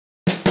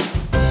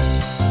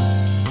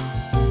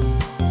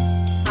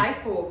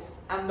folks,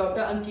 I'm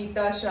Dr.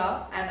 Ankita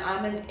Shah and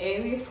I'm an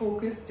airway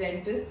focused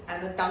dentist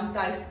and a tongue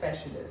tie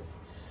specialist.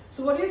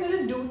 So what we're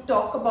going to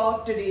talk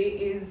about today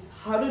is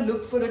how to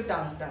look for a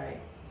tongue tie.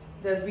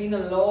 There's been a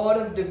lot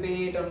of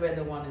debate on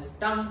whether one is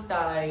tongue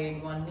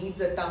tied, one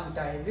needs a tongue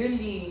tie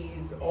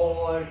release,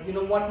 or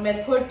what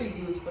method to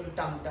use for a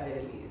tongue tie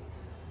release.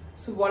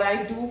 So what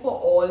I do for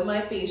all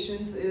my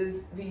patients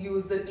is we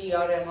use the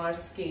TRMR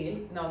scale.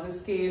 Now the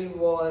scale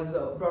was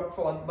brought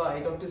forth by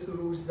Dr.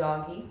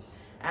 Zaghi,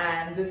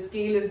 and the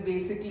scale is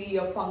basically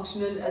a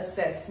functional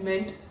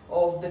assessment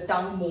of the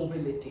tongue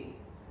mobility.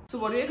 So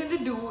what we're going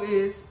to do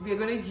is we're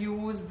going to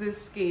use this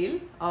scale.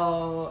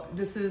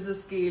 This is a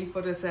scale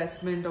for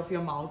assessment of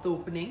your mouth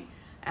opening,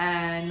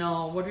 and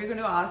what we're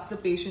going to ask the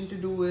patient to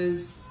do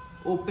is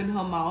open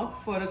her mouth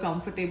for a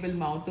comfortable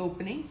mouth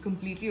opening.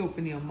 Completely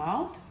open your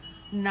mouth.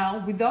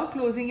 Now, without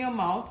closing your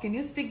mouth, can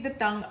you stick the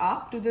tongue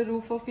up to the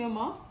roof of your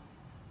mouth?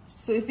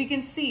 So if we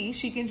can see,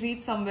 she can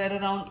reach somewhere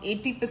around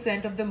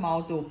 80% of the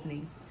mouth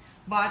opening.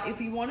 But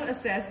if you want to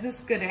assess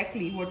this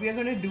correctly, what we are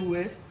going to do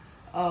is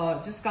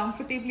just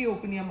comfortably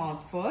open your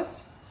mouth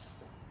first.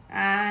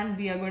 And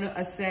we are going to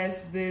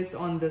assess this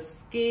on the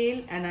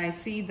scale. And I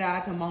see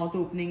that her mouth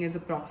opening is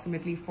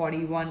approximately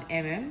 41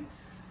 mm.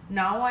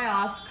 Now I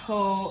ask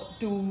her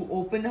to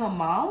open her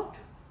mouth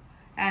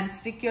and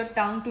stick your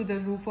tongue to the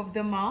roof of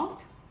the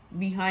mouth,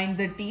 behind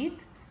the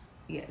teeth.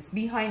 Yes,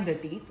 behind the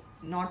teeth,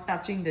 not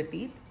touching the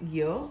teeth,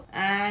 here.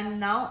 And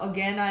now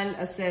again I'll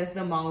assess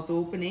the mouth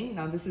opening.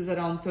 Now this is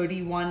around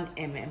 31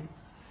 mm.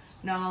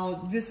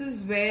 Now this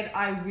is where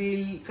I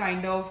will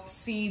kind of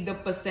see the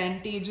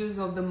percentages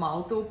of the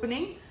mouth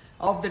opening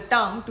of the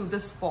tongue to the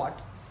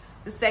spot.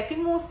 The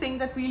second most thing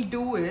that we'll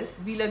do is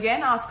we'll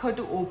again ask her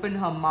to open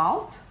her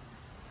mouth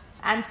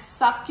and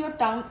suck your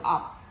tongue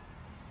up.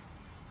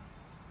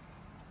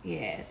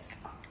 Yes.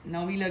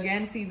 Now we'll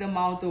again see the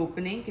mouth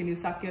opening. Can you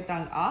suck your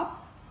tongue up?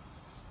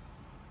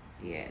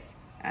 Yes.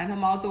 And her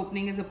mouth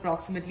opening is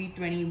approximately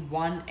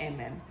 21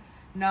 mm.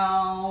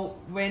 Now,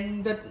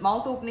 when the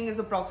mouth opening is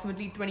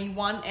approximately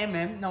 21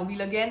 mm, now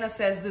we'll again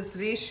assess this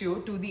ratio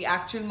to the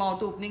actual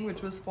mouth opening,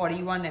 which was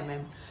 41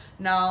 mm.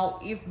 Now,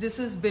 if this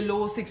is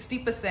below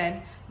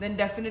 60%, then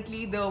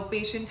definitely the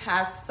patient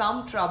has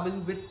some trouble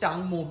with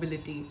tongue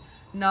mobility.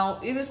 Now,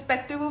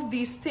 irrespective of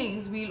these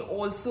things, we'll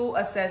also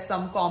assess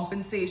some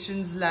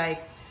compensations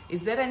like,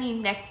 is there any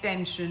neck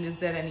tension? Is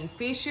there any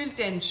facial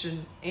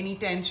tension? Any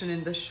tension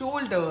in the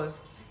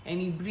shoulders?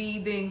 Any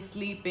breathing,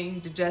 sleeping,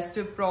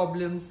 digestive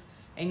problems?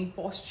 Any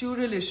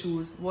postural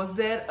issues? Was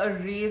there a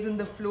raise in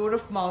the floor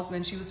of mouth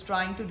when she was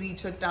trying to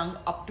reach her tongue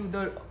up to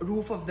the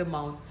roof of the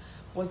mouth?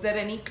 Was there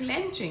any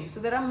clenching? So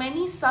there are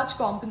many such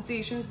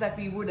compensations that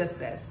we would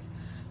assess.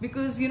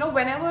 Because,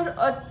 whenever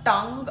a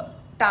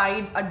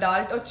tongue-tied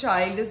adult or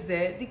child is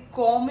there, they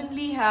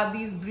commonly have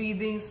these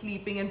breathing,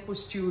 sleeping and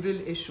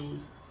postural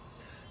issues.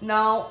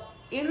 Now,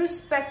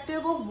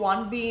 irrespective of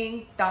one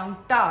being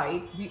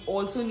tongue-tied, we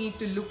also need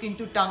to look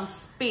into tongue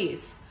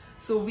space.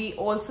 So we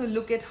also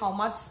look at how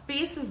much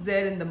space is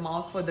there in the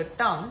mouth for the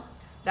tongue.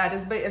 That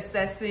is by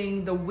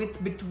assessing the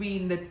width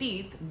between the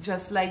teeth,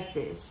 just like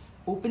this.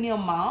 Open your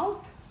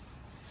mouth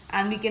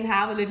and we can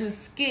have a little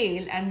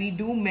scale and we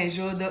do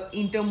measure the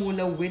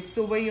intermolar widths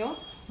over here.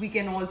 We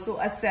can also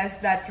assess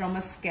that from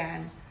a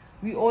scan.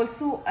 We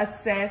also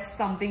assess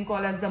something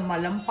called as the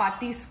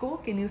Malampati score.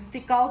 Can you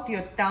stick out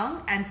your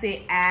tongue and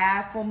say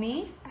 "ah" for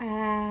me?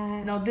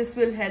 Ah. Now this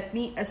will help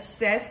me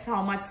assess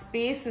how much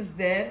space is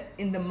there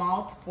in the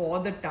mouth for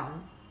the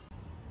tongue.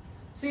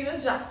 So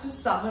just to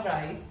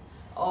summarize,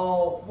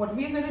 what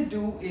we are going to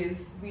do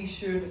is we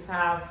should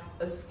have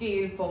a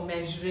scale for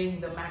measuring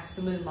the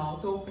maximal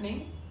mouth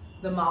opening,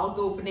 the mouth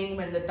opening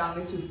when the tongue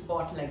is to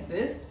spot like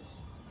this,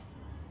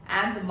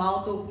 and the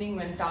mouth opening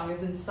when tongue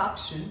is in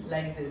suction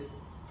like this.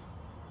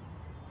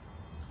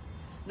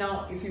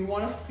 Now, if you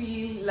want to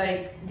feel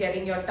like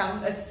getting your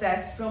tongue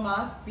assessed from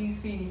us, please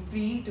feel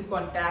free to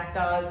contact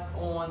us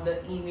on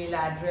the email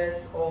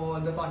address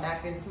or the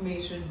contact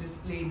information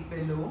displayed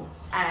below.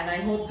 And I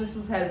hope this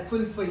was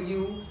helpful for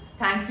you.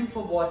 Thank you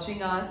for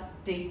watching us.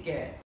 Take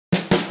care.